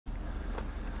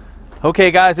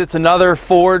Okay guys, it's another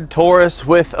Ford Taurus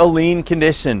with a lean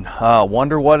condition.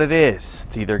 Wonder what it is.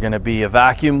 It's either going to be a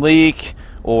vacuum leak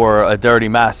or a dirty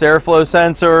mass airflow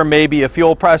sensor, maybe a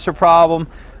fuel pressure problem.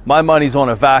 My money's on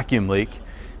a vacuum leak.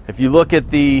 If you look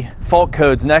at the fault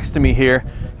codes next to me here,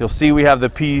 you'll see we have the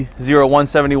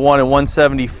P0171 and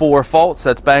 174 faults.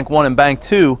 That's bank 1 and bank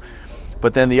 2.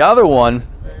 But then the other one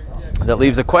that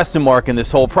leaves a question mark in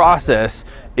this whole process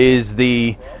is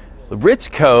the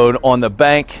rich code on the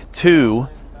bank 2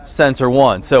 sensor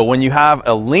 1. So when you have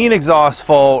a lean exhaust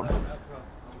fault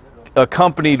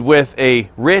accompanied with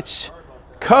a rich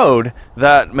code,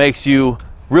 that makes you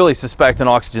really suspect an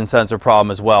oxygen sensor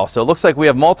problem as well. So it looks like we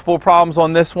have multiple problems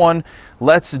on this one.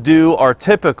 Let's do our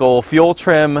typical fuel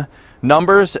trim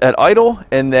numbers at idle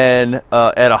and then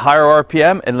at a higher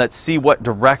RPM, and let's see what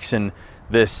direction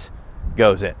this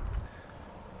goes in.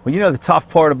 Well, you know the tough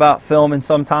part about filming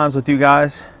sometimes with you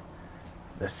guys?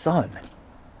 The sun.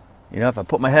 You know, if I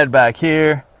put my head back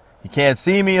here, you can't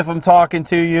see me if I'm talking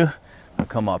to you. I'll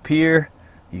come up here,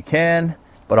 you can,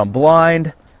 but I'm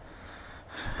blind.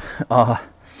 I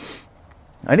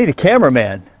need a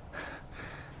cameraman.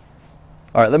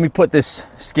 All right, let me put this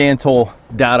scan tool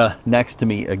data next to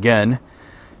me again.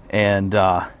 And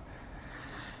I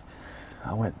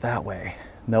went that way.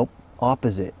 Nope,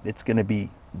 opposite. It's gonna be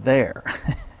there.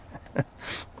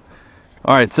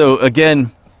 All right, so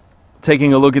again,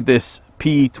 taking a look at this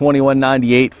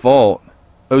P2198 fault,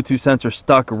 O2 sensor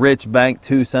stuck rich bank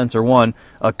 2 sensor 1,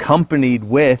 accompanied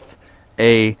with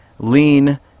a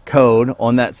lean code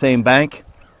on that same bank.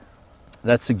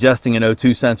 That's suggesting an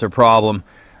O2 sensor problem.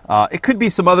 It could be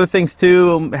some other things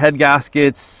too, head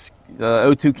gaskets,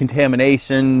 O2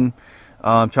 contamination.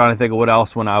 I'm trying to think of what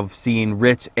else when I've seen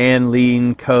rich and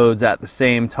lean codes at the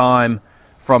same time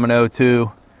from an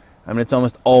O2. I mean, it's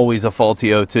almost always a faulty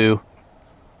O2.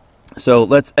 So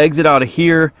let's exit out of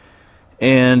here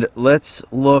and let's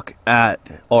look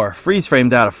at our freeze frame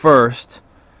data first,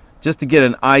 just to get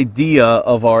an idea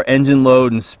of our engine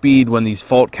load and speed when these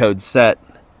fault codes set.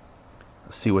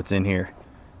 Let's see what's in here.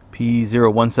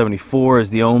 P0174 is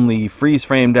the only freeze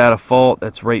frame data fault.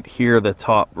 That's right here, the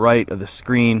top right of the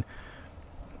screen.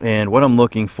 And what I'm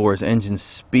looking for is engine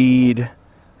speed.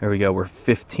 There we go, we're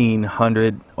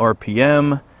 1500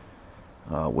 RPM.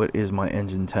 What is my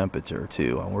engine temperature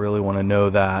too? I really want to know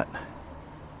that.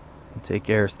 Intake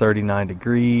air is 39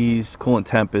 degrees. Coolant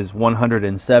temp is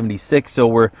 176. So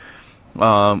we're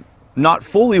not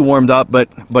fully warmed up,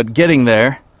 but getting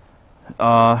there.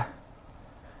 And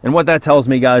what that tells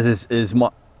me, guys, is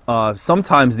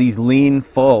sometimes these lean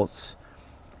faults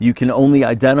you can only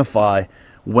identify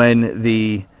when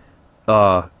the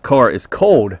car is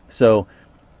cold. So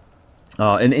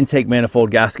an intake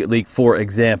manifold gasket leak, for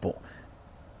example.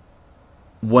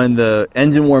 When the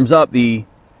engine warms up, the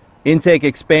intake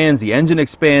expands, the engine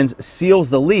expands, seals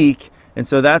the leak, and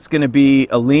so that's going to be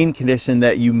a lean condition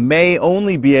that you may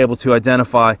only be able to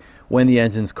identify when the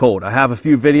engine's cold. I have a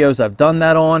few videos I've done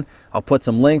that on. I'll put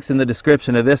some links in the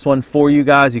description of this one for you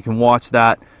guys. You can watch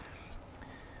that.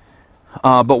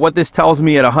 But what this tells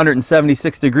me at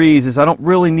 176 degrees is I don't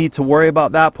really need to worry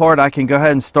about that part. I can go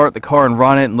ahead and start the car and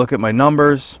run it and look at my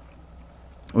numbers.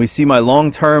 We see my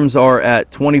long terms are at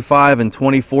 25 and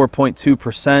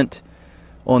 24.2%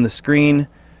 on the screen.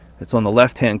 It's on the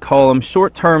left-hand column.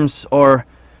 Short terms are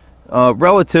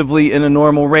relatively in a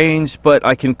normal range, but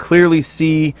I can clearly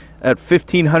see at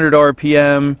 1500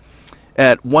 RPM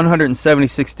at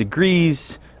 176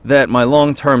 degrees that my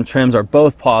long-term trims are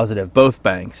both positive, both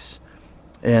banks.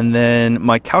 And then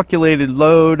my calculated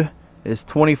load is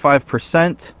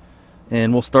 25%.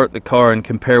 And we'll start the car and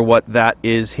compare what that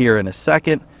is here in a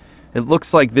second. It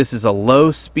looks like this is a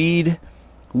low speed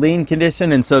lean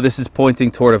condition, and so this is pointing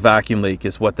toward a vacuum leak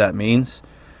is what that means.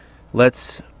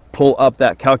 Let's pull up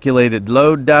that calculated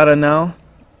load data now.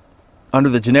 Under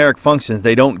the generic functions,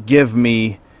 they don't give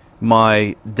me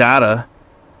my data,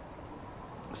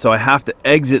 so I have to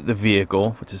exit the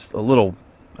vehicle, which is a little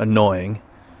annoying,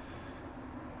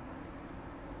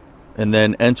 and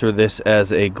then enter this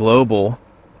as a global,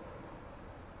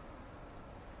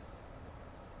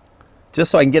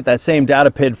 just so I can get that same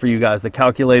data PID for you guys, the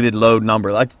calculated load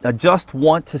number. I just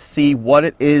want to see what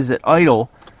it is at idle.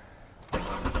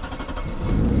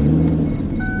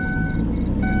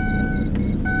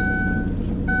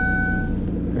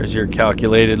 There's your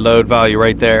calculated load value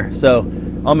right there. So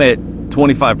I'm at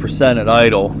 25% at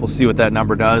idle. We'll see what that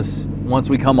number does once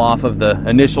we come off of the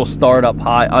initial startup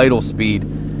high idle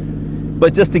speed.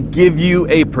 But just to give you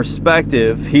a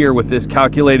perspective here with this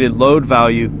calculated load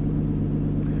value,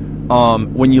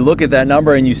 when you look at that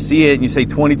number and you see it and you say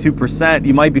 22%,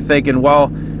 you might be thinking,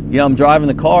 well, you know, I'm driving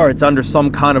the car, it's under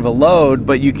some kind of a load,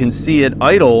 but you can see it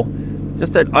idle.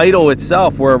 Just at idle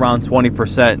itself, we're around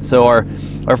 20%. So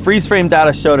our freeze frame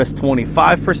data showed us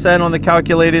 25% on the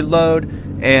calculated load.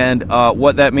 And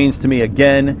what that means to me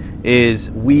again is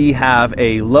we have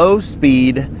a low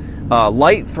speed,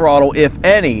 light throttle, if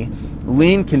any,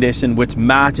 lean condition, which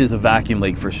matches a vacuum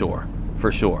leak for sure,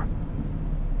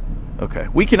 Okay,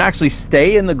 we can actually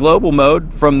stay in the global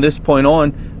mode from this point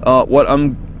on. What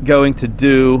I'm going to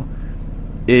do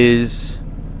is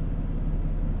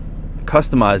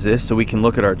customize this so we can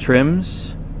look at our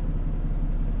trims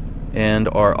and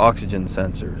our oxygen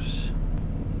sensors.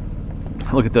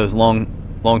 Look at those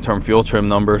long-term fuel trim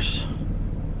numbers.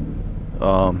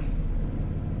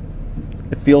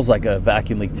 It feels like a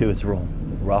vacuum leak too. It's real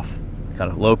rough,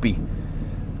 kind of lopey.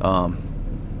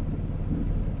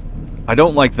 I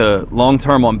don't like the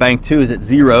long-term on bank 2 is at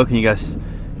 0. You guys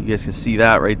can see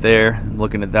that right there. I'm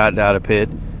looking at that data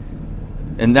PID.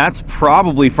 And that's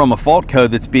probably from a fault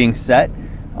code that's being set.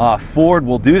 Ford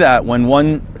will do that when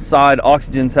one side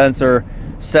oxygen sensor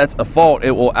sets a fault.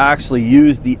 It will actually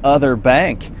use the other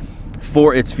bank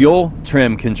for its fuel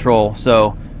trim control.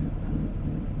 So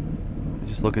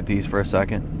just look at these for a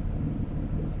second.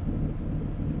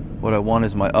 What I want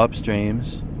is my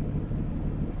upstreams.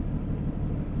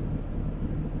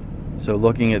 So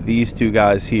looking at these two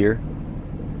guys here,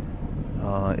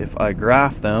 if I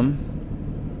graph them,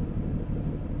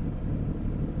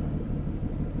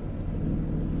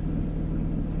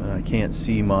 and I can't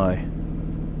see my,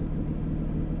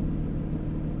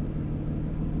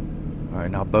 all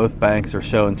right, now both banks are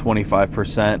showing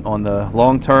 25% on the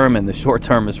long term, and the short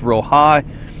term is real high.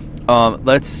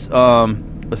 Let's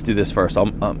do this first.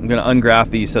 I'm going to ungraph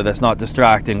these so that's not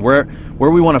distracting. Where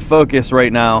we want to focus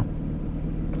right now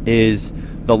is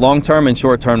the long-term and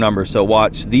short-term numbers. So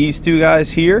watch these two guys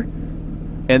here,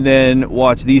 and then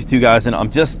watch these two guys, and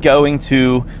I'm just going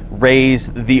to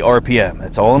raise the RPM.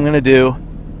 That's all I'm going to do.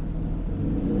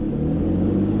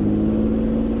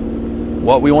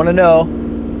 What we want to know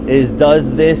is,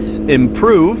 does this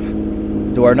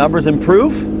improve? Do our numbers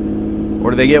improve,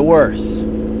 or do they get worse?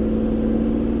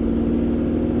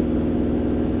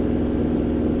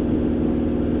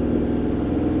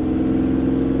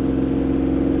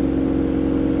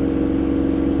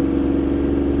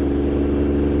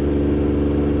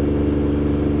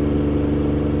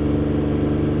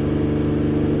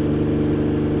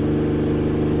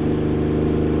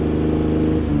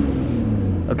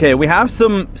 Okay, we have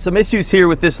some issues here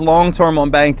with this long term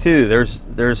on bank 2.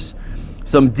 There's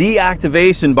some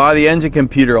deactivation by the engine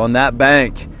computer on that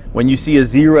bank when you see a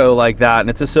 0 like that, and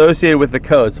it's associated with the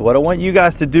code. So what I want you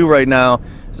guys to do right now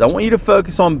is I want you to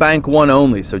focus on bank 1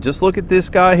 only. So just look at this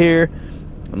guy here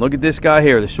and look at this guy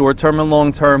here, the short term and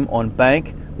long term on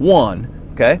bank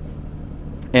 1, okay?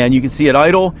 And you can see at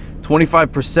idle,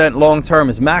 25% long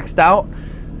term is maxed out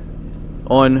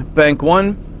on bank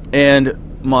 1, and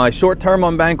my short term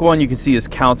on bank 1 you can see is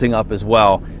counting up as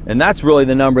well, and that's really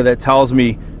the number that tells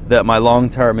me that my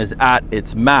long term is at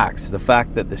its max, the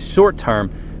fact that the short term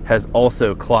has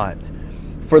also climbed.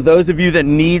 For those of you that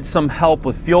need some help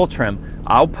with fuel trim,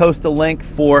 I'll post a link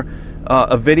for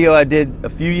a video I did a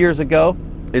few years ago.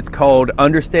 It's called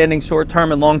Understanding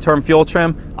Short-Term and Long-Term Fuel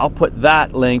Trim. I'll put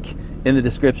that link in the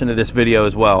description of this video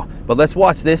as well. But let's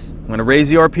watch this. I'm going to raise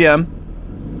the RPM.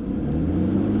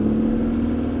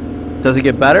 Does it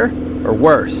get better or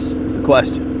worse is the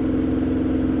question.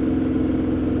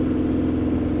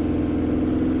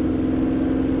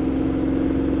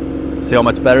 See how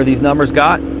much better these numbers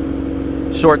got?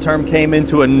 Short term came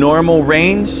into a normal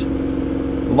range.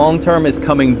 Long term is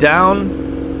coming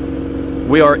down.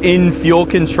 We are in fuel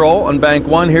control on bank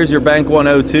 1. Here's your bank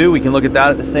 102. We can look at that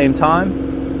at the same time.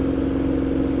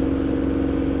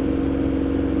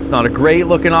 It's not a great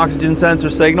looking oxygen sensor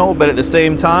signal, but at the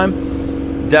same time,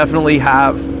 definitely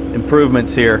have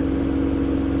improvements here.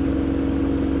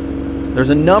 There's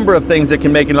a number of things that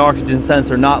can make an oxygen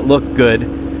sensor not look good.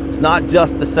 It's not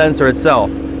just the sensor itself.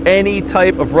 Any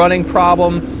type of running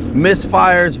problem,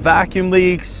 misfires, vacuum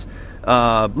leaks,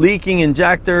 leaking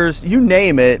injectors, you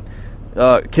name it,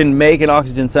 can make an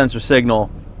oxygen sensor signal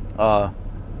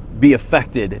be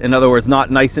affected. In other words,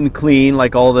 not nice and clean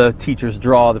like all the teachers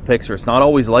draw the picture. It's not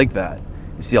always like that.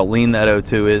 You see how lean that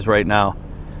O2 is right now.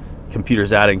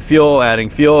 Computer's adding fuel, adding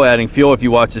fuel, adding fuel. If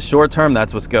you watch the short term,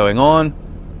 that's what's going on.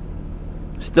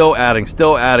 Still adding,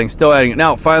 still adding, still adding.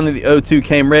 Now, finally, the O2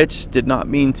 came rich. Did not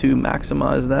mean to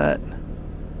maximize that.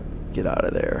 Get out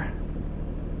of there.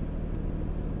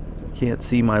 Can't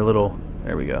see my little,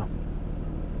 there we go.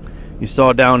 You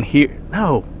saw down here,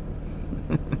 no.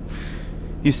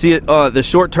 You see it, the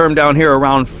short term down here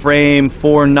around frame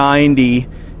 490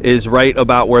 is right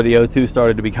about where the O2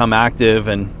 started to become active,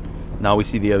 and now we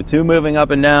see the O2 moving up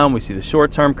and down. We see the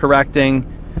short term correcting.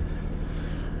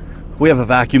 We have a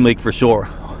vacuum leak for sure.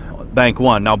 Bank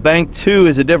 1. Now bank 2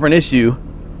 is a different issue.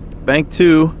 Bank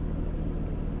 2.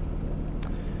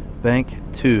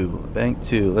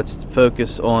 Let's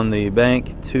focus on the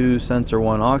bank 2 sensor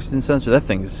 1 oxygen sensor. That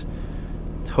thing's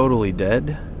totally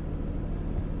dead.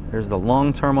 There's the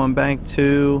long term on bank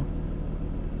 2,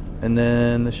 and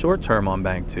then the short term on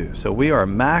bank 2. So we are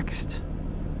maxed.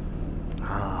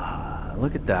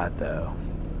 Look at that though.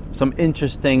 Some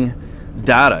interesting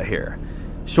data here.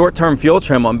 Short term fuel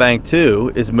trim on bank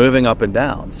 2 is moving up and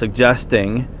down,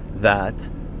 suggesting that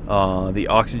the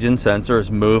oxygen sensor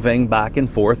is moving back and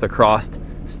forth across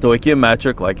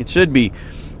stoichiometric like it should be.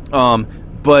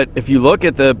 But if you look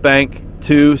at the bank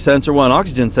 2 sensor 1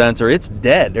 oxygen sensor, it's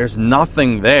dead. There's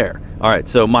nothing there. All right,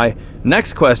 so my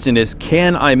next question is,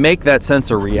 can I make that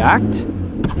sensor react?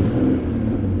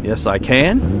 Yes, I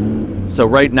can. So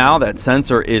right now that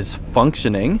sensor is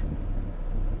functioning.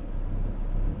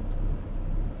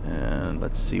 And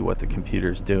let's see what the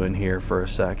computer's doing here for a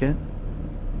second.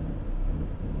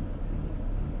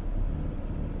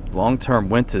 Long term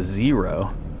went to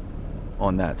 0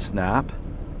 on that snap.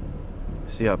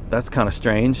 See, that's kind of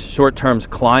strange. Short term's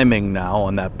climbing now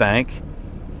on that bank.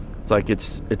 It's like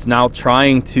it's now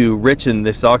trying to richen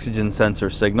this oxygen sensor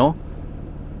signal.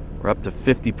 We're up to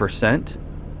 50%,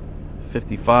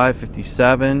 55,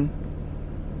 57.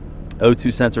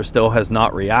 O2 sensor still has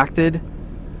not reacted.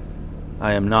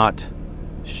 I am not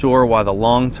sure why the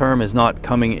long term is not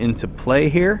coming into play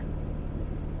here.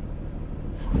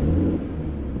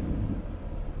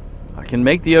 I can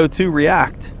make the O2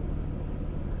 react.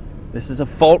 This is a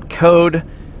fault code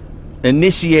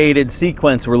initiated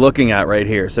sequence we're looking at right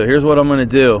here. So here's what I'm going to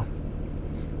do.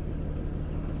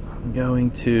 I'm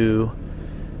going to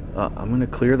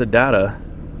clear the data.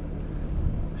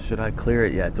 Should I clear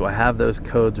it yet? Do I have those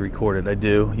codes recorded? I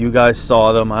do. You guys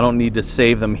saw them. I don't need to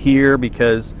save them here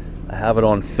because I have it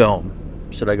on film.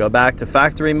 Should I go back to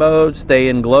factory mode, stay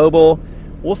in global?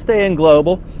 We'll stay in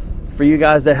global. For you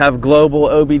guys that have global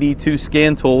OBD2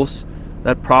 scan tools,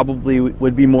 that probably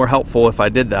would be more helpful if I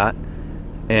did that.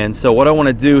 And so what I want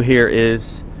to do here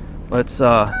is, let's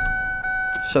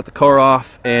shut the car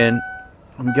off, and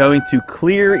I'm going to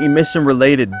clear emission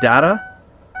related data.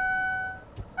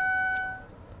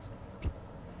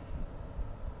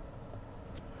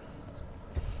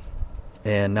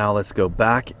 And now let's go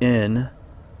back in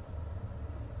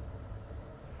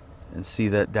and see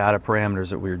that data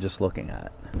parameters that we were just looking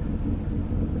at.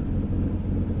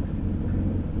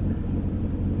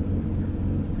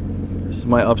 This is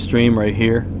my upstream right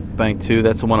here, bank 2.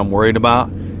 That's the one I'm worried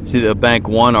about. See that bank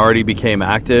 1 already became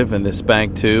active, and this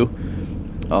bank 2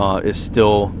 is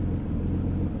still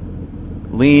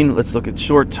lean. Let's look at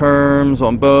short terms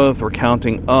on both. We're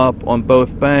counting up on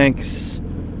both banks.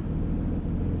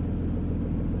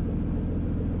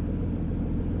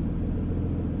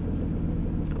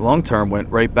 Long term went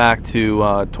right back to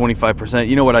 25%.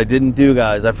 You know what I didn't do,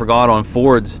 guys? I forgot on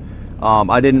Fords.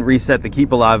 I didn't reset the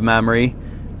keep alive memory.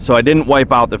 So I didn't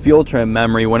wipe out the fuel trim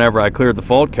memory whenever I cleared the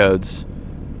fault codes.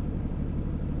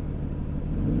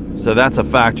 So that's a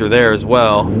factor there as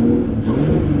well.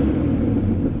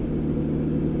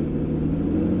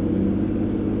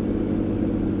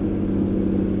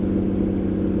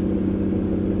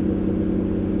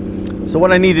 So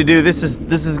what I need to do, this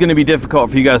is going to be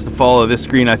difficult for you guys to follow this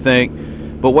screen, I think.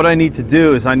 But what I need to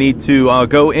do is I need to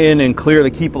go in and clear the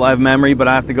keep alive memory, but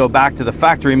I have to go back to the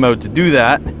factory mode to do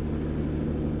that.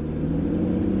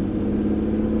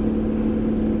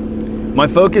 My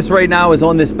focus right now is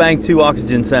on this bank 2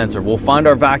 oxygen sensor. We'll find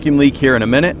our vacuum leak here in a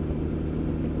minute.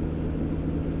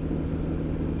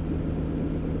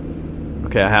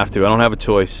 Okay, I have to. I don't have a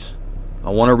choice. I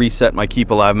want to reset my keep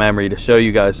alive memory to show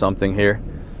you guys something here.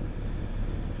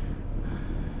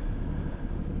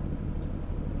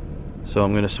 So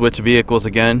I'm going to switch vehicles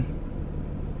again.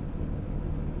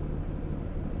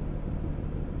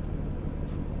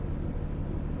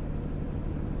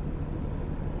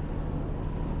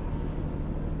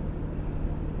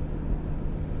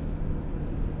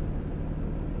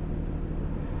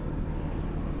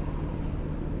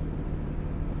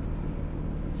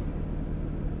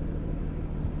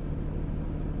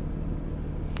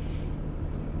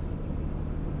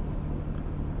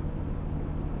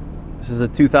 This is a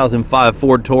 2005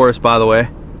 Ford Taurus, by the way.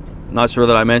 Not sure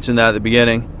that I mentioned that at the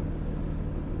beginning.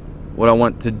 What I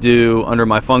want to do under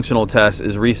my functional test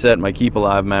is reset my keep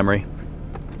alive memory.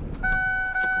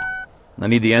 I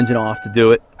need the engine off to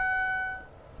do it.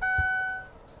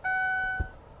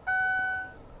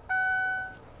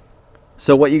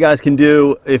 So what you guys can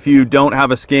do if you don't have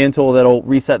a scan tool that'll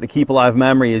reset the keep alive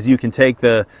memory is you can take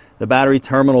the battery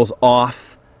terminals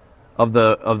off of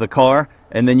the car,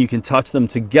 and then you can touch them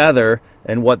together,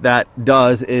 and what that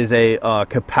does is a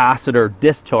capacitor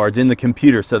discharge in the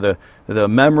computer. So the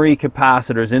memory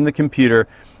capacitors in the computer,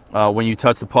 when you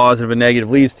touch the positive and negative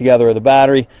leads together of the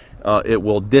battery, it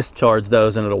will discharge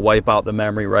those and it'll wipe out the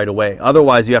memory right away.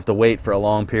 Otherwise you have to wait for a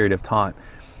long period of time.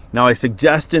 Now a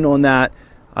suggestion on that,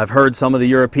 I've heard some of the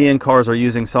European cars are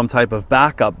using some type of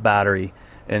backup battery,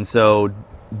 and so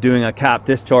doing a cap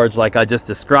discharge like I just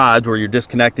described, where you're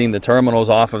disconnecting the terminals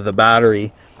off of the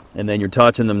battery and then you're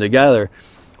touching them together,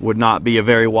 would not be a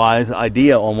very wise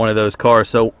idea on one of those cars.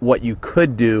 So what you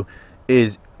could do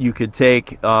is you could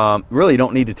take, really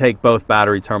don't need to take both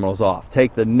battery terminals off.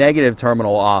 Take the negative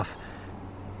terminal off,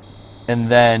 and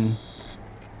then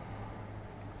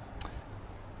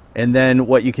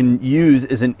what you can use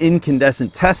is an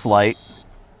incandescent test light.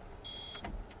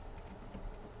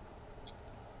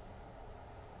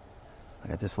 I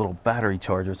got this little battery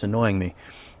charger, it's annoying me.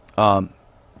 Stop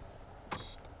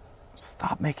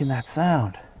making that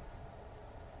sound.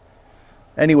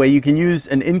 Anyway, you can use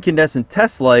an incandescent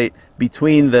test light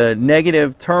between the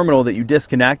negative terminal that you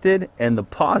disconnected and the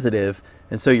positive,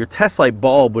 and so your test light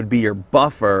bulb would be your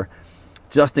buffer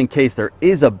just in case there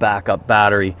is a backup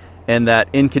battery, and that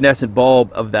incandescent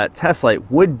bulb of that test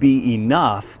light would be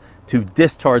enough to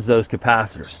discharge those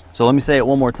capacitors. So let me say it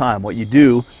one more time. What you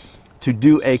do to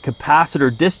do a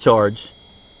capacitor discharge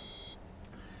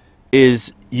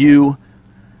is you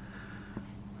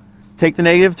take the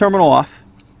negative terminal off,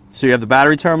 so you have the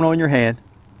battery terminal in your hand,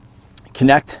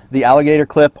 connect the alligator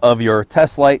clip of your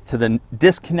test light to the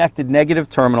disconnected negative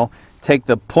terminal, take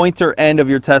the pointer end of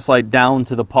your test light down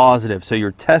to the positive, so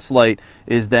your test light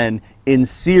is then in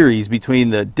series between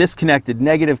the disconnected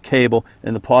negative cable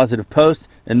and the positive post,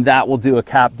 and that will do a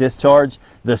cap discharge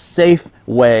the safe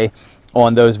way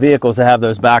on those vehicles that have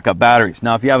those backup batteries.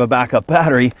 Now if you have a backup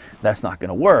battery, that's not going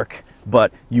to work,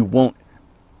 but you won't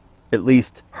at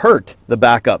least hurt the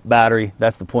backup battery.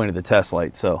 That's the point of the test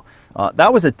light. So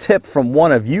that was a tip from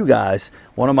one of you guys.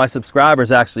 One of my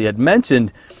subscribers actually had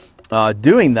mentioned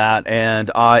doing that,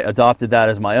 and I adopted that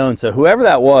as my own. So whoever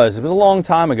that was, it was a long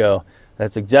time ago,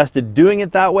 that suggested doing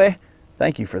it that way.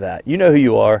 Thank you for that. You know who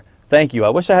you are. Thank you. I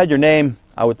wish I had your name.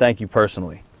 I would thank you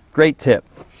personally. Great tip.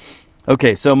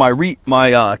 Okay, so my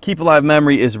keep alive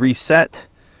memory is reset.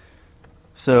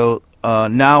 So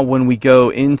now when we go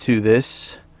into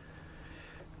this,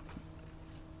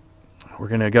 we're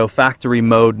going to go factory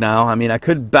mode now. I mean, I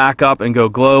could back up and go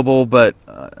global, but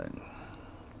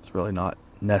it's really not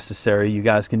necessary. You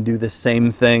guys can do the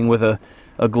same thing with a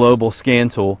global scan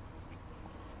tool.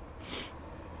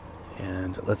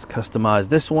 And let's customize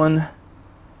this one.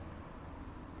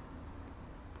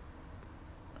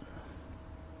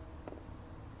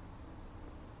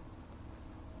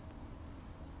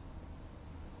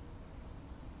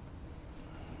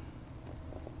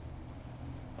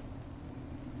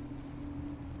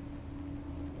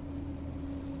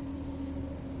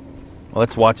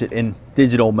 Let's watch it in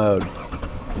digital mode.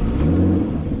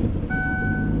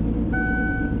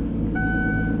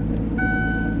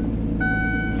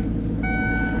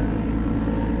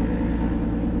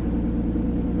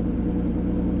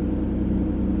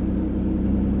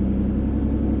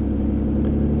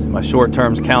 So my short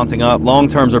term's counting up. Long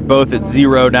terms are both at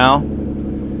 0 now.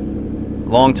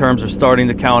 Long terms are starting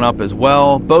to count up as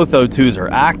well. Both O2s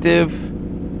are active.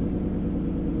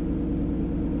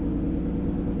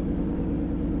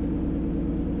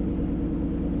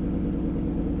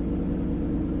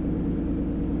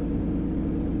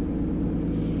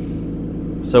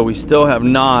 So we still have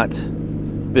not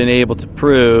been able to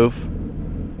prove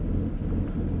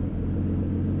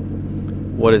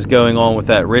what is going on with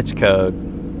that rich code.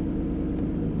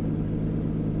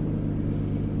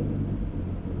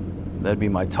 That'd be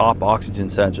my top oxygen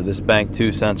sensor, this bank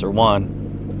 2 sensor 1.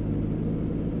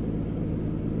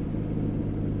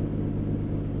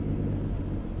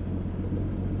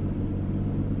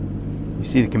 You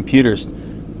see the computer's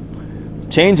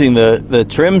changing the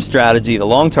trim strategy. The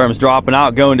long term's dropping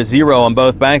out, going to 0 on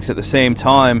both banks at the same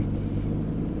time.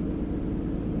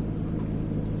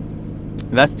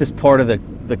 And that's just part of the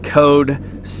code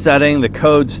setting, the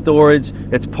code storage.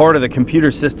 It's part of the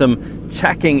computer system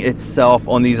checking itself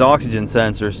on these oxygen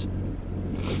sensors.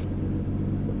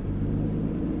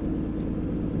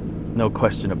 No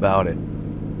question about it.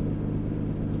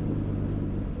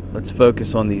 Let's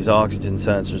focus on these oxygen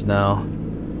sensors now.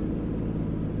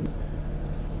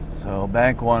 So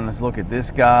bank 1, let's look at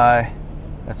this guy.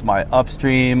 That's my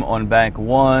upstream on bank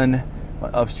 1. My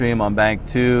upstream on bank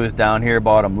 2 is down here,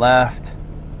 bottom left.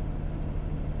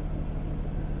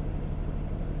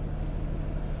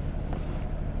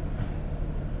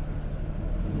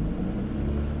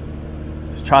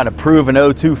 trying to prove an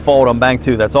O2 fault on bank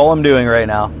 2. That's all I'm doing right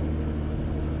now.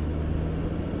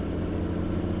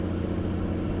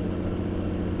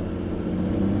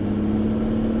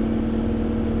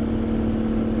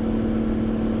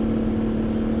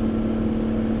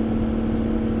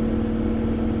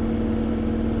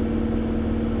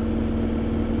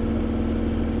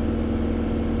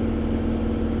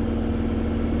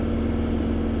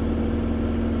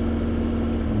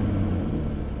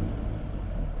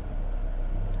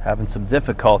 Having some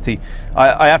difficulty.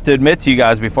 I have to admit to you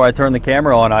guys, before I turned the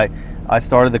camera on, I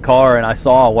started the car and I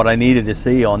saw what I needed to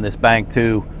see on this bank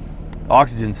 2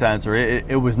 oxygen sensor.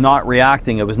 It was not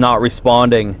reacting, it was not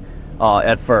responding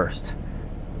at first.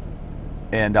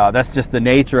 And that's just the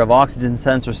nature of oxygen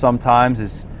sensors sometimes,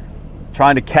 is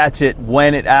trying to catch it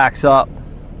when it acts up.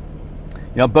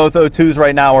 You know, both O2s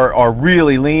right now are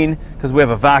really lean because we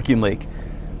have a vacuum leak.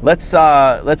 Let's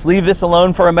leave this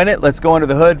alone for a minute. Let's go under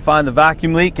the hood, find the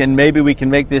vacuum leak, and maybe we can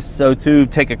make this O2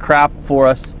 take a crap for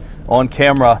us on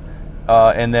camera,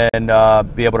 and then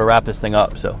be able to wrap this thing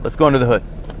up. So let's go under the hood.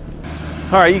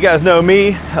 All right, you guys know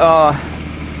me.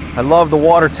 I love the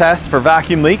water test for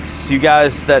vacuum leaks. You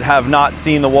guys that have not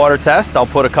seen the water test, I'll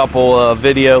put a couple of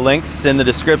video links in the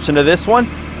description of this one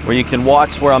where you can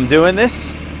watch where I'm doing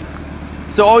this.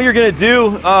 So all you're gonna do,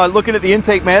 looking at the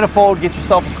intake manifold, get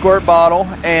yourself a squirt bottle,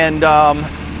 and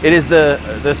it is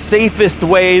the safest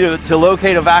way to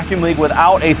locate a vacuum leak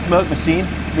without a smoke machine.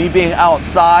 Me being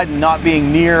outside and not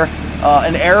being near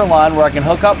an air line where I can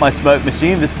hook up my smoke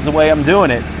machine, this is the way I'm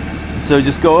doing it. So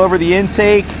just go over the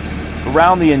intake,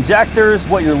 around the injectors.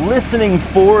 What you're listening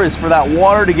for is for that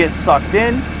water to get sucked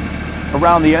in,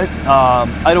 around the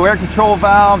idle air control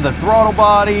valve, the throttle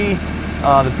body,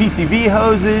 the PCV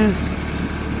hoses.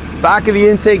 Back of the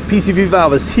intake PCV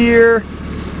valve is here.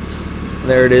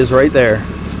 There it is, right there.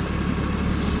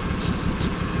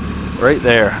 Right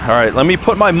there. All right, let me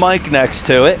put my mic next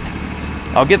to it.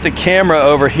 I'll get the camera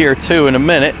over here too in a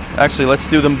minute. Actually, let's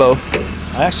do them both.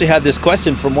 I actually had this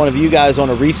question from one of you guys on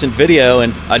a recent video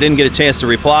and I didn't get a chance to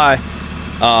reply.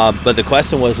 But the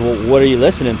question was, well, what are you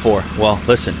listening for? Well,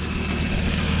 listen.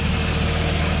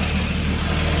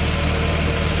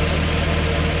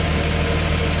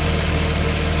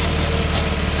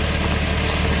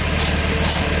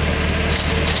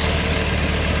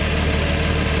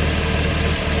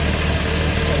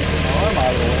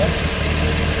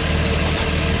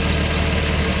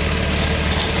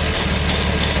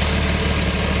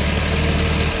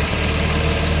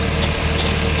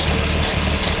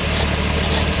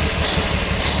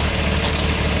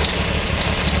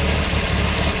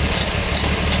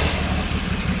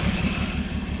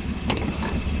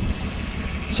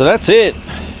 So that's it.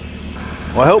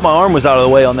 Well, I hope my arm was out of the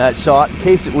way on that shot in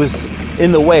case it was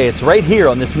in the way. It's right here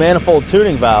on this manifold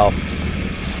tuning valve.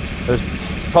 There's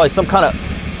probably some kind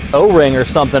of O-ring or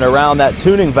something around that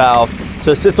tuning valve.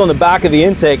 So it sits on the back of the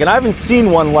intake, and I haven't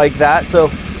seen one like that. So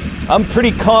I'm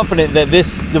pretty confident that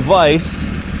this device,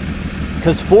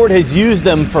 because Ford has used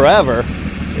them forever,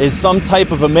 is some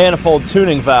type of a manifold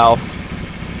tuning valve.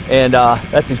 And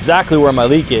that's exactly where my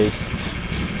leak is.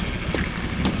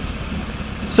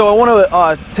 So I want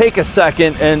to take a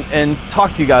second and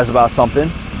talk to you guys about something.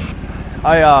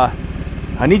 I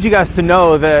need you guys to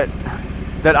know that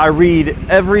I read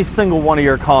every single one of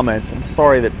your comments. I'm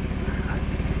sorry that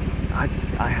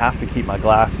I have to keep my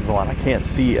glasses on. I can't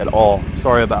see at all.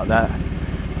 Sorry about that.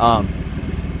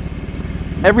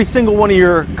 Every single one of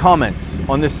your comments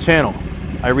on this channel,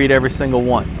 I read every single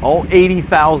one. All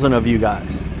 80,000 of you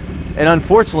guys. And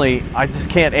unfortunately, I just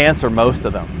can't answer most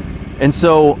of them. And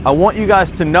so I want you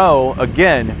guys to know,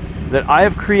 again, that I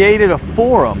have created a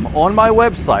forum on my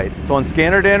website. It's on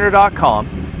ScannerDanner.com,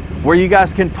 where you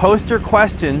guys can post your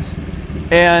questions,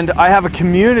 and I have a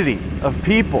community of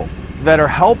people that are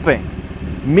helping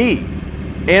me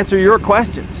answer your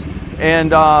questions.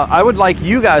 And I would like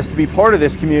you guys to be part of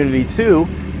this community too,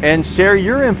 and share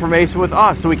your information with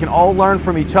us so we can all learn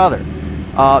from each other.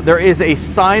 There is a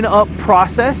sign-up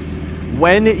process.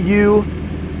 When you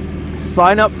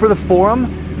sign up for the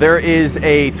forum, there is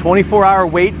a 24-hour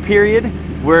wait period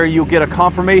where you'll get a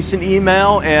confirmation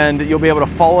email and you'll be able to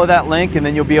follow that link, and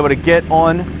then you'll be able to get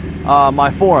on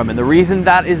my forum. And the reason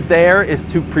that is there is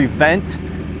to prevent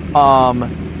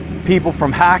people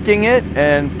from hacking it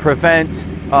and prevent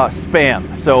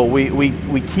spam. So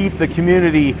we keep the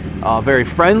community very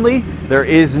friendly. There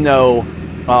is no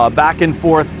back and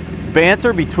forth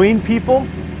banter between people,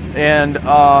 and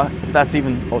if that's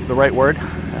even the right word.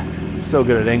 So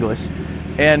good at English.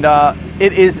 And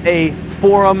it is a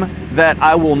forum that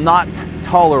I will not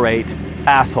tolerate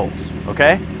assholes,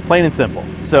 okay? Plain and simple.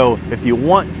 So if you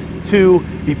want to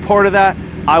be part of that,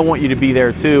 I want you to be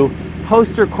there too.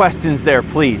 Post your questions there,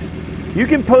 please. You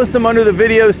can post them under the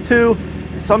videos too.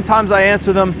 Sometimes I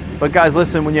answer them, but guys,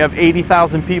 listen, when you have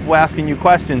 80,000 people asking you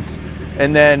questions,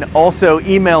 and then also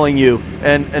emailing you,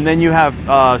 and then you have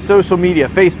social media,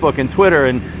 Facebook and Twitter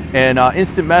and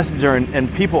instant messenger,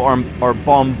 and people are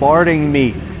bombarding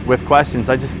me with questions.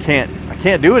 I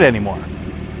can't do it anymore.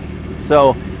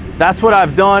 So that's what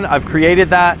I've done. I've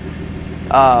created that.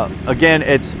 Again,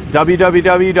 it's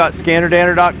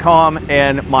www.scannerdanner.com,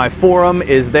 and my forum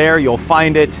is there. You'll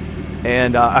find it,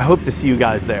 and I hope to see you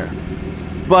guys there.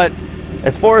 But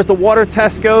as far as the water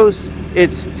test goes,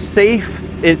 it's safe,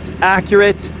 it's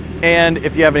accurate, and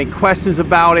if you have any questions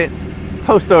about it,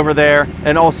 post over there,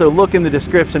 and also look in the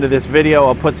description of this video.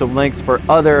 I'll put some links for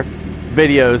other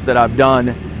videos that I've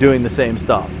done doing the same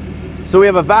stuff. So we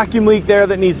have a vacuum leak there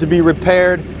that needs to be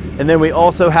repaired, and then we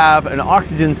also have an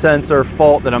oxygen sensor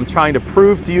fault that I'm trying to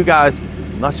prove to you guys.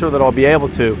 I'm not sure that I'll be able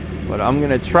to, but I'm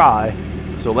gonna try.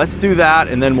 So let's do that,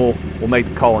 and then we'll make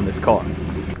the call on this car.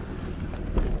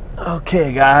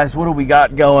 Okay guys, what do we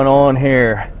got going on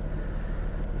here?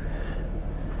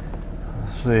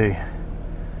 Let's see.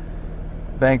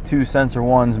 Bank 2 sensor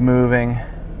 1's moving.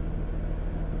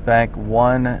 Bank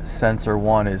 1 sensor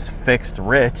 1 is fixed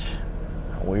rich.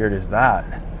 How weird is that?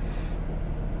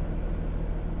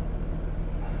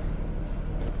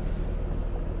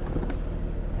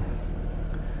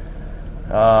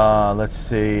 Let's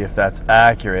see if that's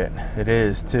accurate. It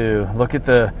is too. Look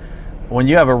at when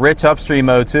you have a rich upstream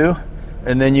O2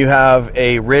 and then you have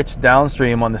a rich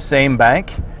downstream on the same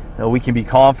bank, we can be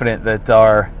confident that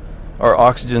our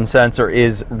oxygen sensor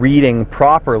is reading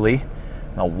properly.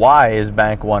 Now, why is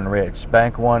bank 1 rich?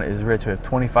 Bank 1 is rich. We have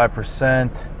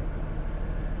 25%.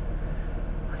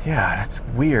 Yeah, that's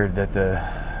weird that the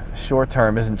short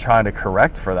term isn't trying to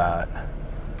correct for that.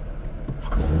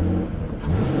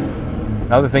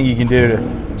 Another thing you can do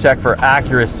to check for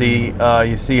accuracy,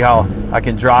 you see how I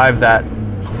can drive that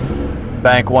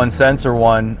bank 1 sensor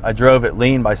 1. I drove it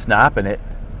lean by snapping it.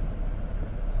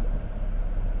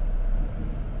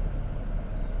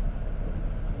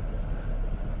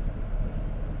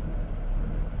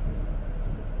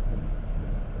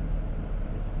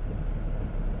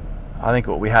 I think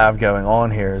what we have going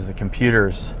on here is the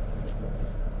computer's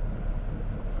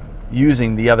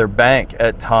using the other bank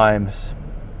at times.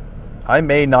 I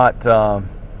may not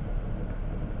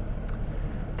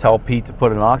tell Pete to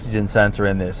put an oxygen sensor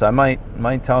in this. I might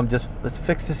tell him, just let's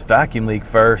fix this vacuum leak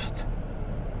first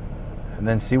and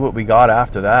then see what we got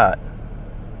after that.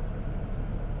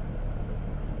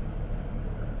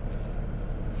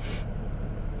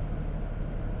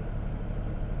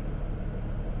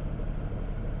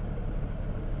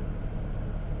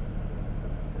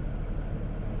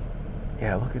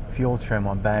 Yeah, look at fuel trim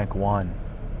on bank 1,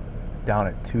 down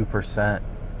at 2%,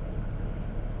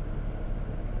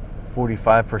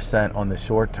 45% on the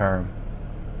short term.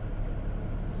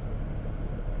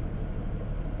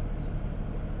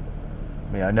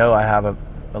 I mean, I know I have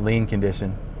a lean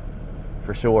condition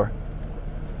for sure.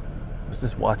 Let's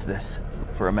just watch this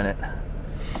for a minute.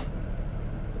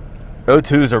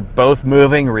 O2s are both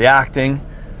moving, reacting.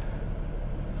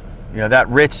 You know, that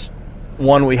rich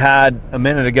one we had a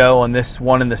minute ago on this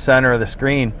one in the center of the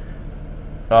screen,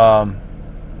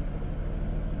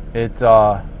 it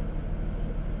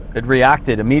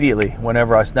reacted immediately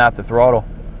whenever I snapped the throttle.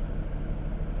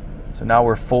 So now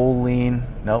we're full lean.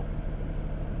 Nope.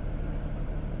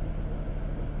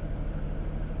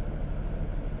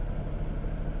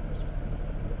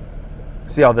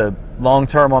 See how the long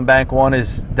term on bank 1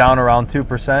 is down around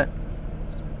 2%?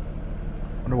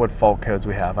 Wonder what fault codes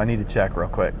we have. I need to check real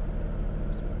quick.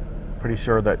 Pretty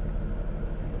sure that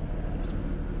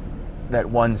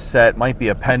one set might be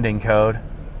a pending code.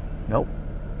 Nope.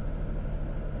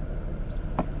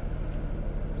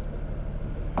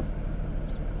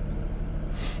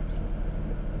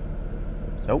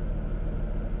 Nope.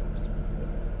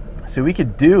 So we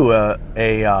could do a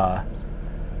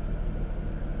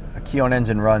key on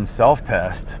engine run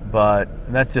self-test, but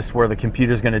that's just where the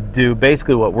computer's going to do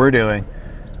basically what we're doing,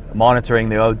 monitoring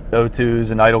the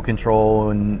O2s and idle control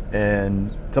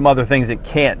and some other things it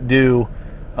can't do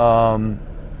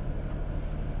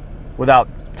without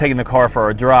taking the car for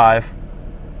a drive.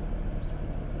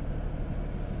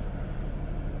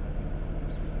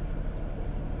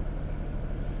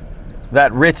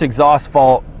 That rich exhaust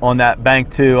fault on that bank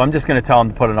 2, I'm just going to tell them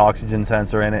to put an oxygen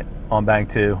sensor in it on bank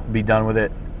 2, be done with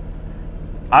it.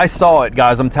 I saw it,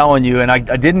 guys, I'm telling you, and I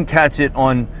didn't catch it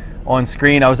on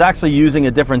screen. I was actually using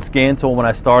a different scan tool when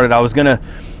I started. I was going to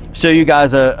show you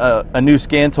guys a new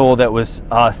scan tool that was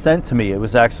sent to me. It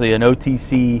was actually an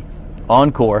OTC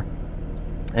Encore,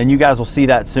 and you guys will see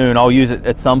that soon. I'll use it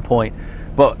at some point,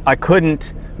 but I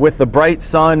couldn't, with the bright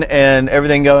sun and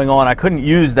everything going on, I couldn't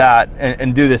use that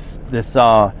and do this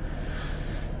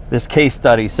case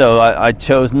study. So I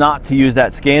chose not to use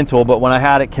that scan tool. But when I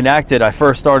had it connected, I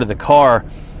first started the car,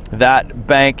 that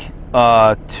bank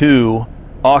 2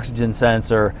 oxygen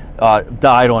sensor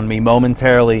died on me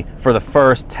momentarily for the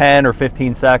first 10 or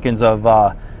 15 seconds of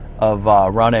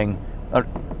running.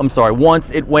 I'm sorry,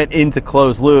 once it went into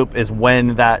closed loop is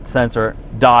when that sensor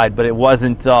died, but it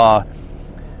wasn't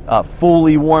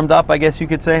fully warmed up, I guess you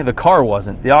could say. The car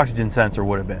wasn't. The oxygen sensor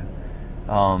would have been.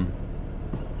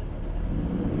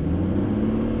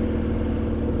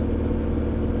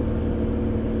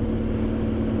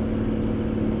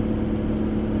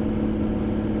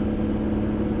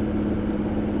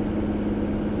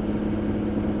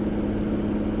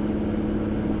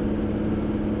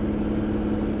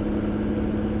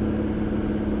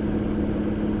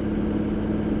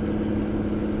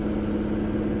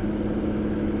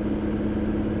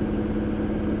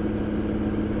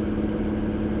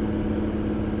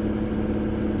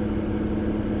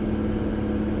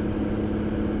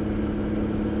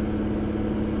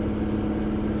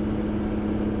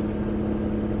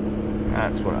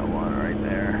 That's what I want right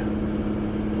there.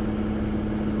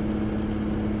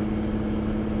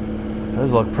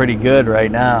 Those look pretty good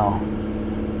right now.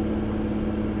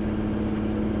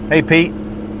 Hey Pete,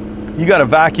 you got a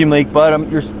vacuum leak, bud.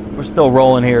 We're still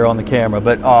rolling here on the camera,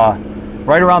 but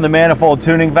right around the manifold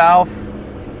tuning valve.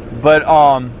 But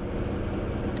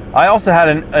I also had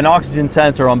an oxygen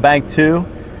sensor on bank 2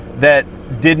 that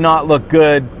did not look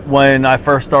good when I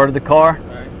first started the car.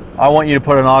 Right. I want you to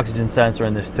put an oxygen sensor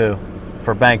in this too.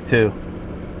 For bank 2.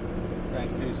 Bank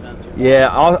 2 sensor. Yeah,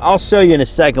 I'll show you in a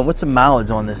second. What's the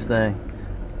mileage on this thing?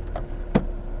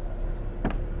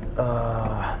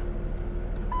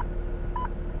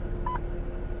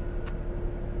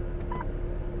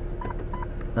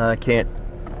 I can't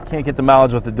get the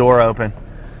mileage with the door open.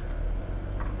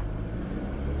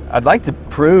 I'd like to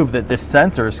prove that this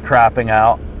sensor is crapping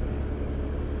out.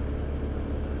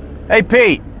 Hey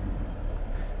Pete.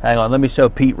 Hang on, let me show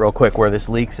Pete real quick where this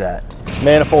leak's at.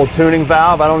 Manifold tuning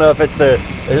valve. I don't know if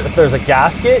there's a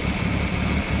gasket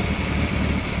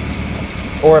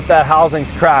or if that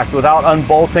housing's cracked. Without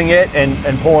unbolting it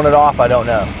and pulling it off, I don't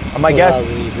know. My guess.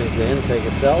 The intake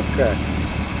itself cracked.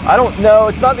 I don't know.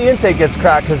 It's not the intake that's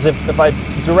cracked, because if I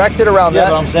direct it around that. Yeah,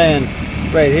 but I'm saying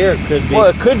right here it could be. Well,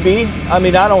 it could be. I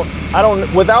mean, I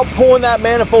don't. Without pulling that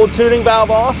manifold tuning valve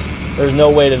off, there's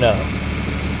no way to know.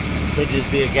 Could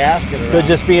just be a gasket around. Could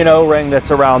just be an O-ring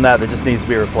that's around that just needs to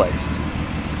be replaced.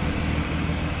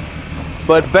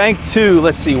 But bank 2,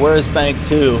 let's see, where is bank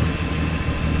 2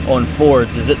 on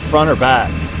Fords? Is it front or back?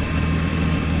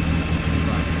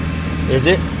 Is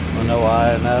it? I don't know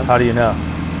why I know. How do you know?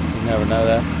 You never know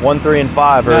that. 1, 3, and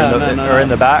 5 are in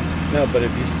the back? No, but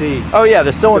if you see. Oh yeah,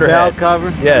 the cylinder valve head.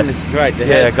 cover? Yes. Right, the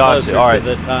head's got you. All right.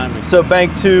 the timing. So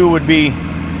bank 2 would be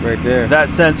right there. That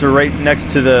sensor right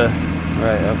next to the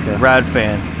rad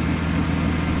fan.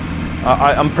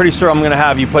 I'm pretty sure I'm going to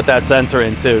have you put that sensor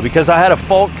in too, because I had a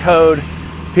fault code,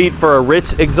 Pete, for a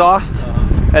rich exhaust.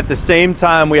 At the same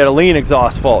time, we had a lean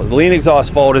exhaust fault. The lean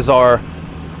exhaust fault is our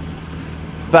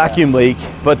vacuum leak,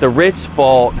 but the rich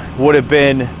fault would have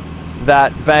been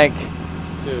that bank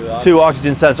 2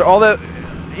 oxygen sensor. Although,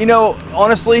 you know,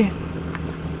 honestly,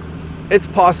 it's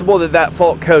possible that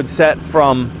fault code set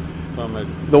from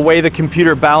the way the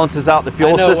computer balances out the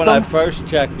fuel system. When I first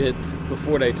checked it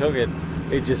before they took it,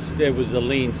 it was a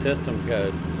lean system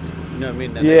code. You know what I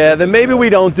mean? Yeah, then maybe we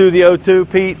don't do the O2,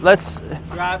 Pete.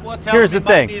 Here's the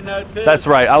thing. That's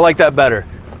right. I like that better.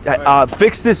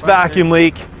 Fix this vacuum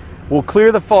leak. We'll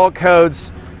clear the fault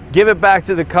codes, give it back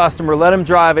to the customer, let him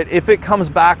drive it. If it comes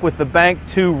back with the bank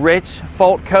 2 rich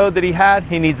fault code that he had,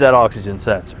 he needs that oxygen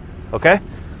sensor. Okay?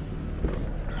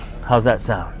 How's that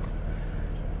sound?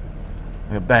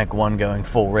 We got bank 1 going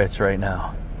full rich right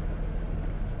now.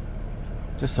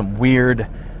 Just some weird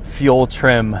fuel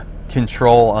trim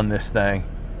control on this thing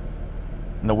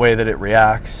and the way that it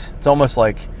reacts. It's almost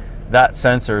like that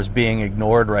sensor is being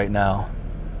ignored right now,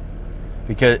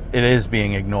 because it is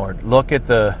being ignored. Look at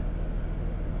the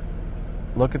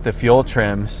fuel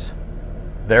trims.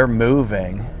 They're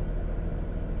moving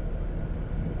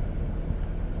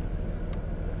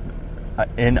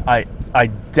in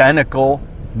identical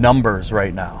numbers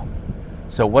right now.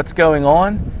 So what's going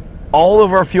on? All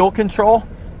of our fuel control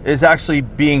is actually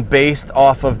being based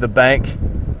off of the bank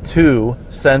 2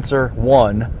 sensor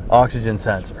 1 oxygen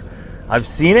sensor. I've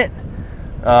seen it.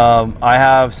 I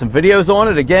have some videos on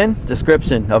it. Again,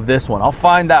 description of this one. I'll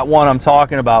find that one I'm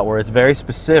talking about where it's very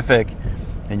specific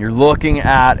and you're looking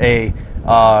at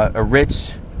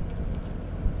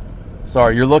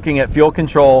you're looking at fuel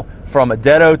control from a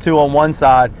dead O2 on one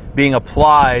side being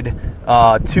applied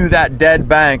to that dead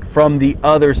bank from the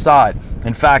other side.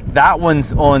 In fact, that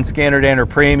one's on ScannerDanner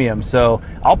Premium, so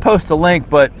I'll post a link,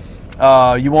 but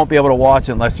you won't be able to watch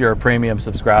it unless you're a premium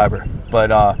subscriber.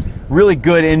 But really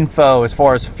good info as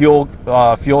far as fuel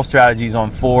strategies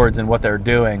on Fords and what they're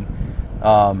doing.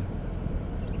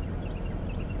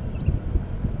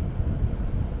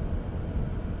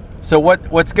 So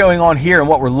what's going on here and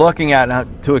what we're looking at now,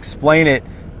 to explain it,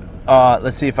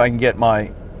 let's see if I can get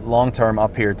my long-term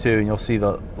up here too, and you'll see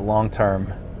the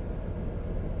long-term.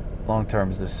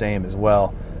 Long-term is the same as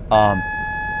well. What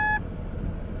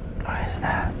is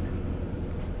that?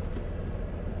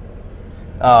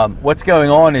 What's going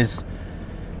on is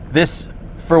this,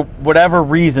 for whatever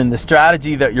reason, the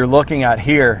strategy that you're looking at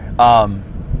here,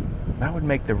 that would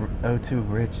make the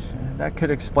O2 rich. That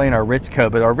could explain our rich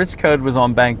code, but our rich code was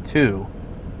on bank 2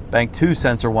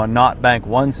 sensor 1, not bank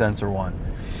 1 sensor 1.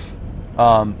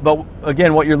 But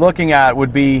again, what you're looking at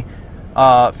would be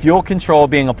fuel control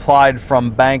being applied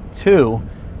from bank 2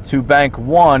 to bank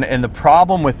 1, and the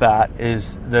problem with that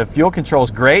is the fuel control is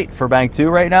great for bank 2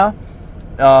 right now,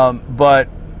 but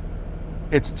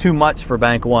it's too much for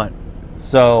bank 1.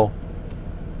 So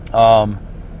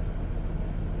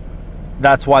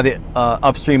that's why the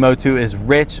upstream O2 is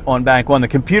rich on bank 1. The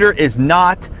computer is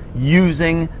not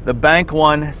using the bank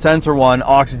 1 sensor 1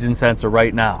 oxygen sensor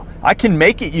right now. I can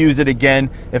make it use it again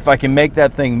if I can make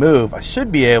that thing move. I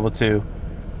should be able to.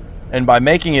 And by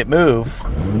making it move,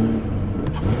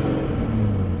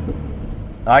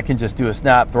 I can just do a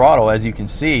snap throttle. As you can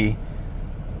see,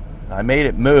 I made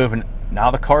it move, and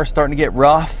now the car's starting to get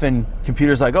rough, and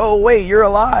computer's like, oh wait, you're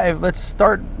alive, let's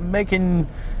start making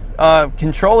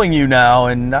controlling you now.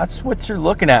 And that's what you're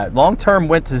looking at. Long term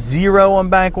went to 0 on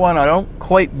bank 1. I don't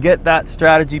quite get that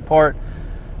strategy part.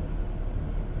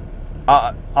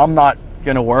 I'm not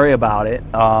going to worry about it,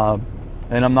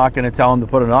 and I'm not going to tell them to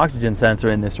put an oxygen sensor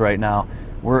in this right now.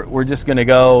 We're just going to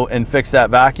go and fix that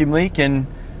vacuum leak, and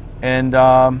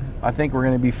I think we're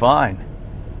going to be fine.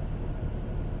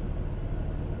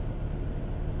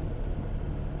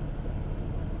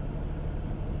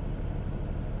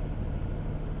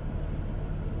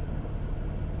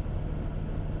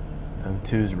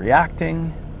 O2 is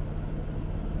reacting.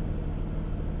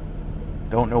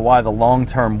 Don't know why the long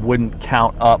term wouldn't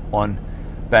count up on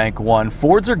bank 1.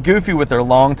 Fords are goofy with their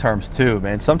long terms too,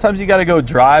 man. Sometimes you got to go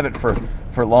drive it for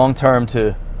long term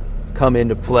to come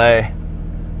into play.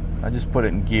 I just put it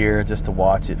in gear just to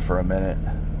watch it for a minute.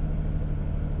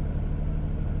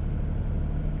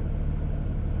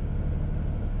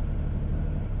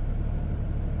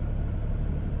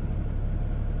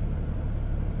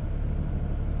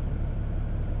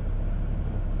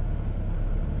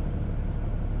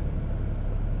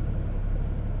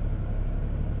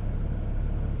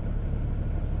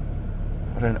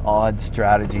 What an odd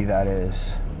strategy that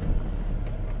is.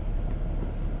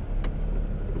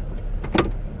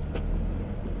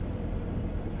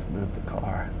 Let's move the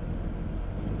car.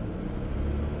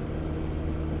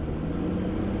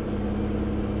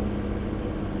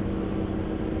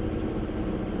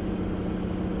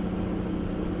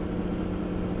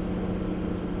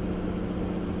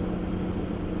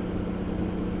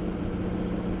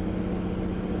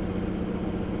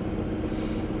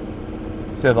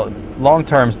 So the long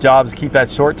term's job is keep that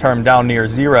short term down near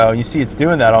 0. You see it's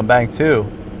doing that on bank 2.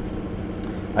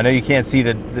 I know you can't see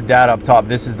the data up top.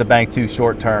 This is the bank 2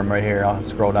 short term right here. I'll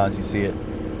scroll down so you see it.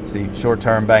 See short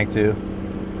term bank 2.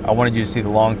 I wanted you to see the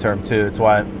long term too. That's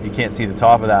why you can't see the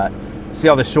top of that. See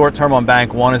how the short term on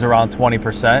bank 1 is around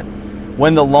 20%?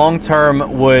 When the long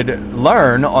term would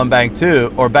learn on bank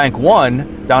 2 or bank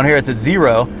 1, down here it's at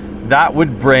 0, that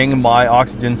would bring my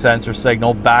oxygen sensor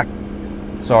signal back.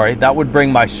 Sorry, that would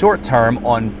bring my short term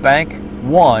on bank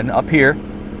 1 up here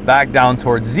back down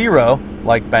towards 0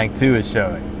 like bank 2 is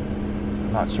showing.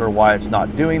 I'm not sure why it's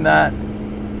not doing that.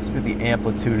 Let's look at the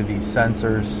amplitude of these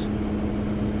sensors.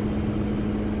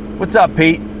 What's up,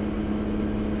 Pete?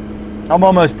 I'm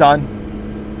almost done.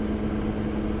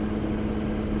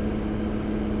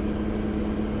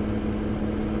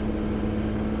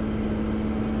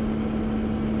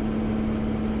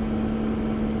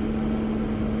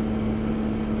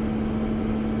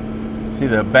 See,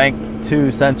 the bank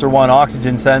 2 sensor 1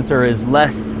 oxygen sensor is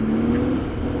less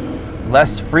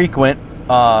frequent.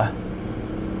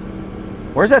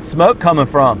 Where's that smoke coming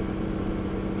from?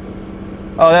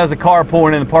 Oh, that was a car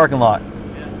pulling in the parking lot.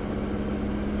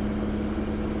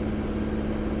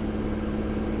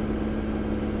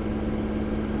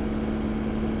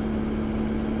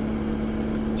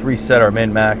 Let's reset our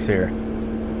min-max here.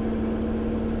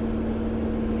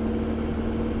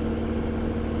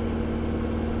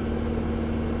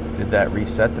 Did that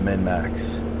reset the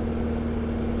min-max?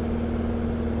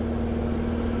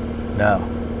 No.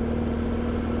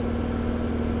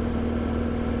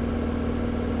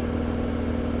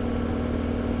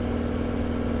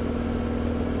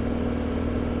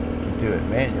 You can do it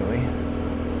manually.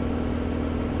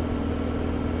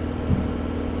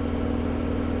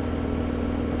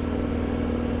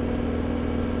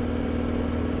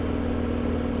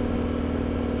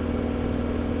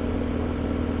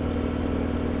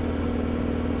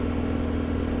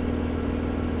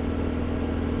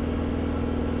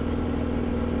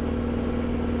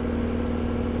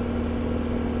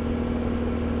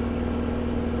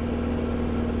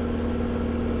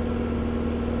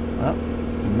 Well,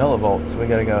 it's in millivolts, so we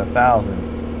gotta go 1,000.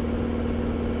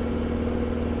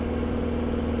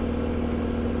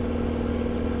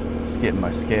 Just getting my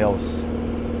scales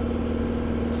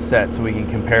set so we can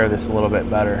compare this a little bit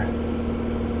better,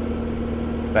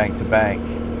 bank to bank.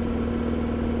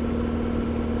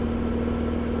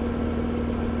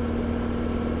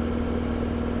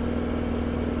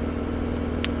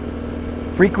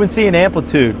 Frequency and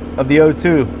amplitude of the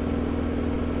O2.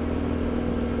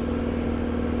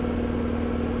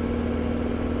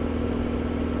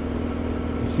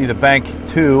 See, the bank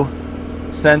 2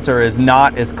 sensor is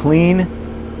not as clean,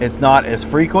 it's not as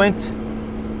frequent.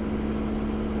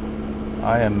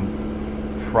 I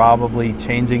am probably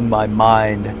changing my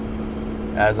mind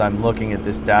as I'm looking at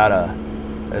this data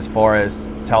as far as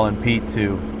telling Pete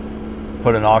to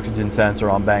put an oxygen sensor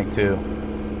on bank 2.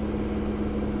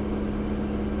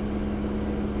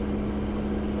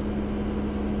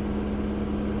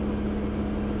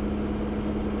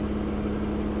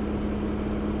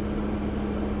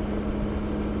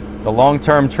 The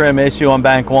long-term trim issue on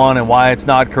bank 1 and why it's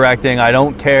not correcting, I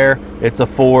don't care. It's a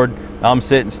Ford. I'm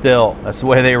sitting still. That's the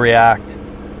way they react.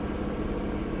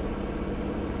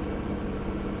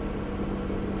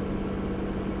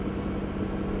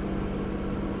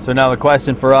 So now the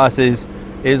question for us is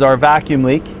our vacuum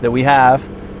leak that we have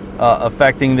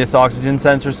affecting this oxygen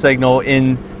sensor signal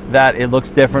in that it looks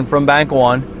different from bank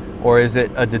 1, or is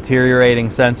it a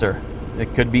deteriorating sensor?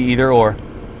 It could be either or.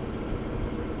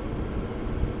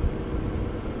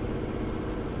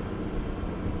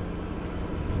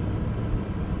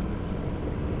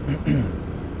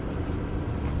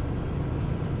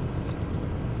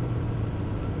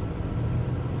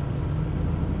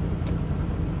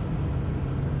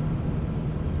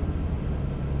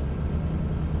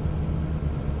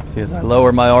 See, as I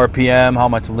lower my RPM, how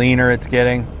much leaner it's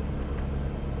getting.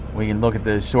 We can look at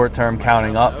the short-term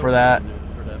counting up for that.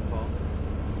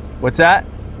 What's that?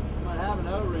 I might have an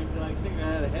O-ring, but I think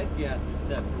I had a head gasket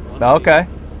set for one. Okay.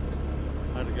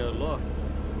 I had to go look.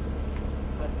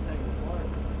 I had to take it apart.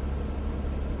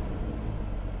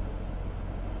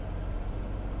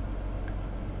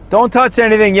 Don't touch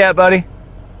anything yet, buddy.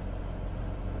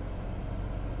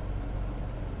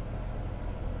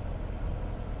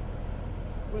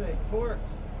 With a Taurus.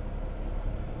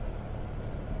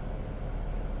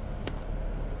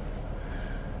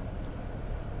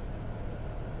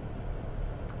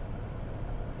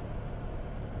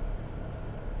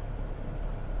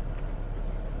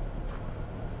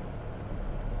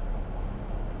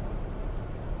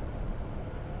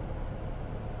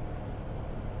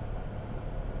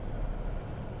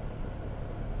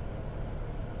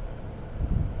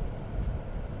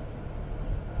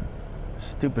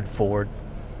 Stupid Ford.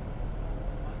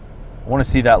 I want to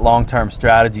see that long-term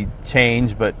strategy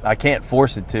change, but I can't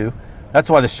force it to. That's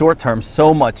why the short-term's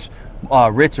so much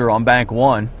richer on bank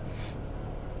 1.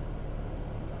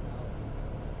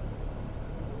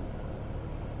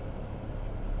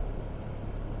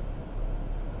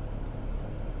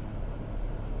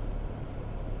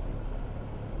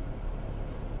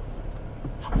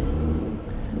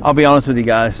 I'll be honest with you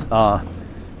guys.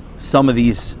 Some of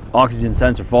these oxygen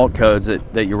sensor fault codes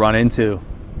that you run into,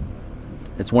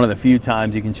 it's one of the few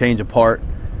times you can change a part.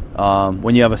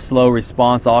 When you have a slow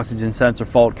response oxygen sensor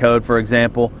fault code, for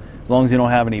example, as long as you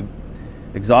don't have any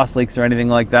exhaust leaks or anything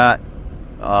like that,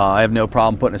 I have no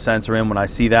problem putting a sensor in when I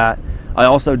see that. I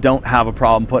also don't have a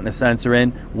problem putting a sensor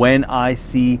in when I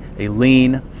see a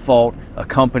lean fault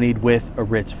accompanied with a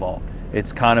rich fault.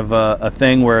 It's kind of a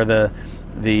thing where the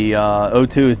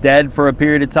O2 is dead for a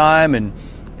period of time and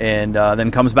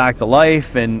then comes back to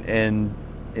life, and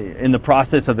in the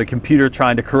process of the computer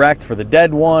trying to correct for the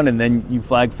dead one, and then you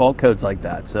flag fault codes like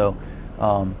that. So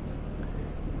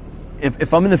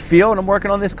if I'm in the field and I'm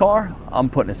working on this car, I'm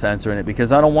putting a sensor in it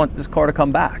because I don't want this car to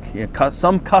come back. You know,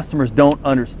 some customers don't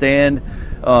understand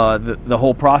the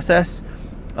whole process.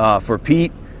 For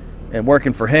Pete and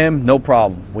working for him, no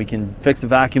problem. We can fix the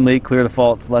vacuum leak, clear the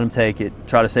faults, let him take it,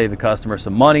 try to save the customer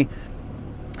some money.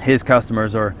 His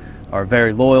customers are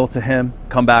very loyal to him,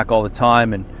 come back all the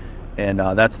time, and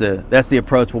that's the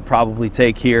approach we'll probably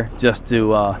take here, just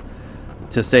to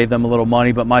save them a little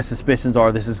money. But my suspicions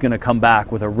are this is going to come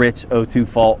back with a rich O2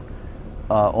 fault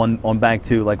on bank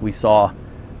 2 like we saw.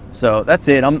 So that's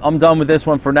it. I'm done with this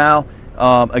one for now.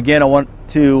 Again, I want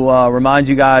to remind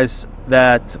you guys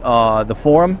that the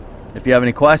forum, if you have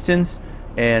any questions,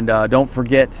 and don't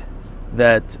forget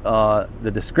that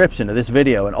the description of this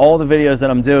video and all the videos that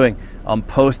I'm doing, I'm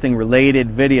posting related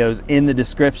videos in the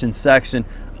description section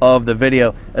of the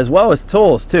video, as well as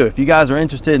tools too. If you guys are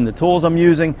interested in the tools I'm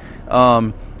using,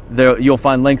 you'll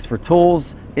find links for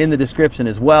tools in the description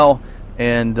as well.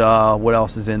 And what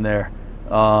else is in there?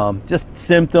 Just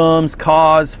symptoms,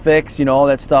 cause, fix, you know, all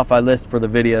that stuff I list for the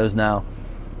videos now.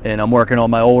 And I'm working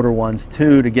on my older ones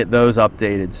too to get those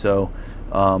updated. So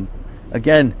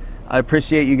again, I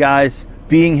appreciate you guys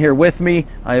being here with me.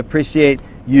 I appreciate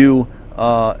you,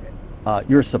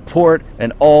 your support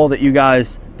and all that you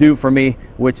guys do for me,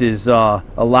 which is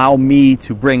allow me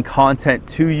to bring content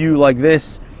to you like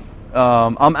this.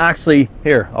 I'm actually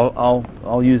here.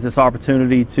 I'll use this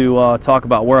opportunity to talk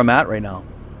about where I'm at right now.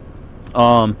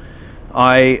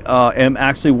 I am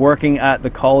actually working at the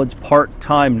college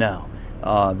part-time now.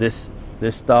 This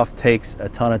stuff takes a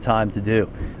ton of time to do.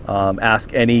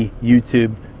 Ask any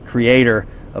YouTube creator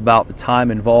about the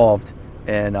time involved,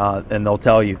 and they'll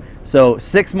tell you. So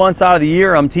 6 months out of the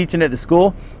year I'm teaching at the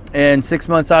school, and 6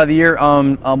 months out of the year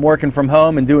I'm working from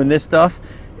home and doing this stuff.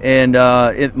 And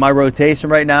my rotation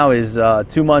right now is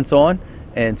 2 months on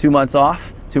and 2 months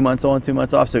off, 2 months on, 2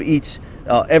 months off. So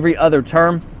every other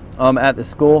term at the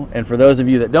school. And for those of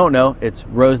you that don't know, it's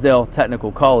Rosedale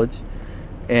Technical College.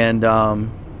 And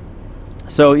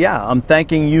so yeah, I'm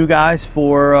thanking you guys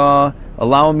for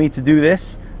allowing me to do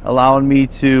this, allowing me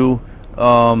to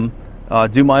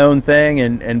do my own thing,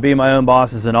 and be my own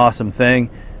boss is an awesome thing.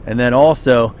 And then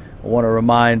also I want to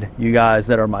remind you guys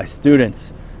that are my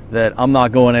students that I'm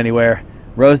not going anywhere.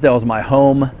 Rosedale is my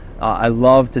home. I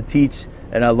love to teach,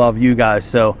 and I love you guys.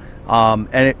 So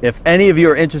and if any of you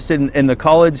are interested in the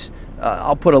college,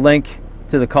 I'll put a link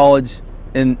to the college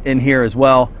in here as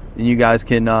well, and you guys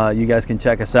can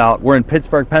check us out. We're in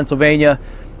Pittsburgh, Pennsylvania,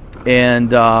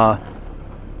 and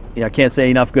yeah, I can't say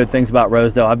enough good things about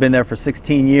Rosedale. I've been there for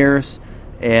 16 years,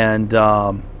 and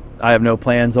I have no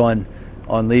plans on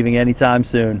leaving anytime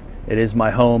soon. It is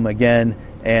my home again,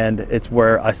 and it's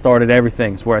where I started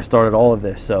everything. It's where I started all of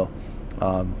this. So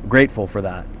grateful for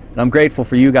that, and I'm grateful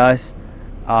for you guys.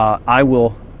 I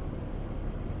will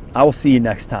see you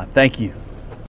next time. Thank you.